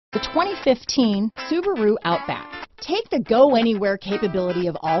The 2015 Subaru Outback. Take the go-anywhere capability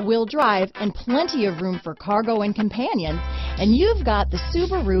of all-wheel drive and plenty of room for cargo and companions, and you've got the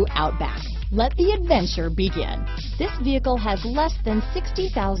Subaru Outback. Let the adventure begin. This vehicle has less than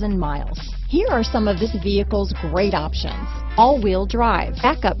 60,000 miles. Here are some of this vehicle's great options: all-wheel drive,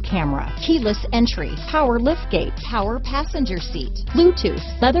 backup camera, keyless entry, power liftgate, power passenger seat, Bluetooth,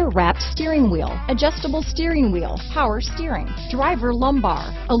 leather-wrapped steering wheel, adjustable steering wheel, power steering, driver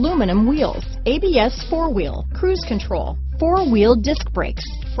lumbar, aluminum wheels, ABS four-wheel, cruise control, four-wheel disc brakes,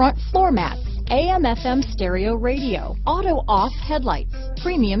 front floor mats, AM/FM stereo radio, auto-off headlights,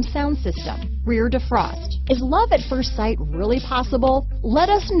 premium sound system, rear defrost. Is love at first sight really possible? Let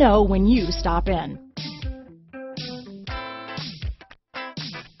us know when you stop in.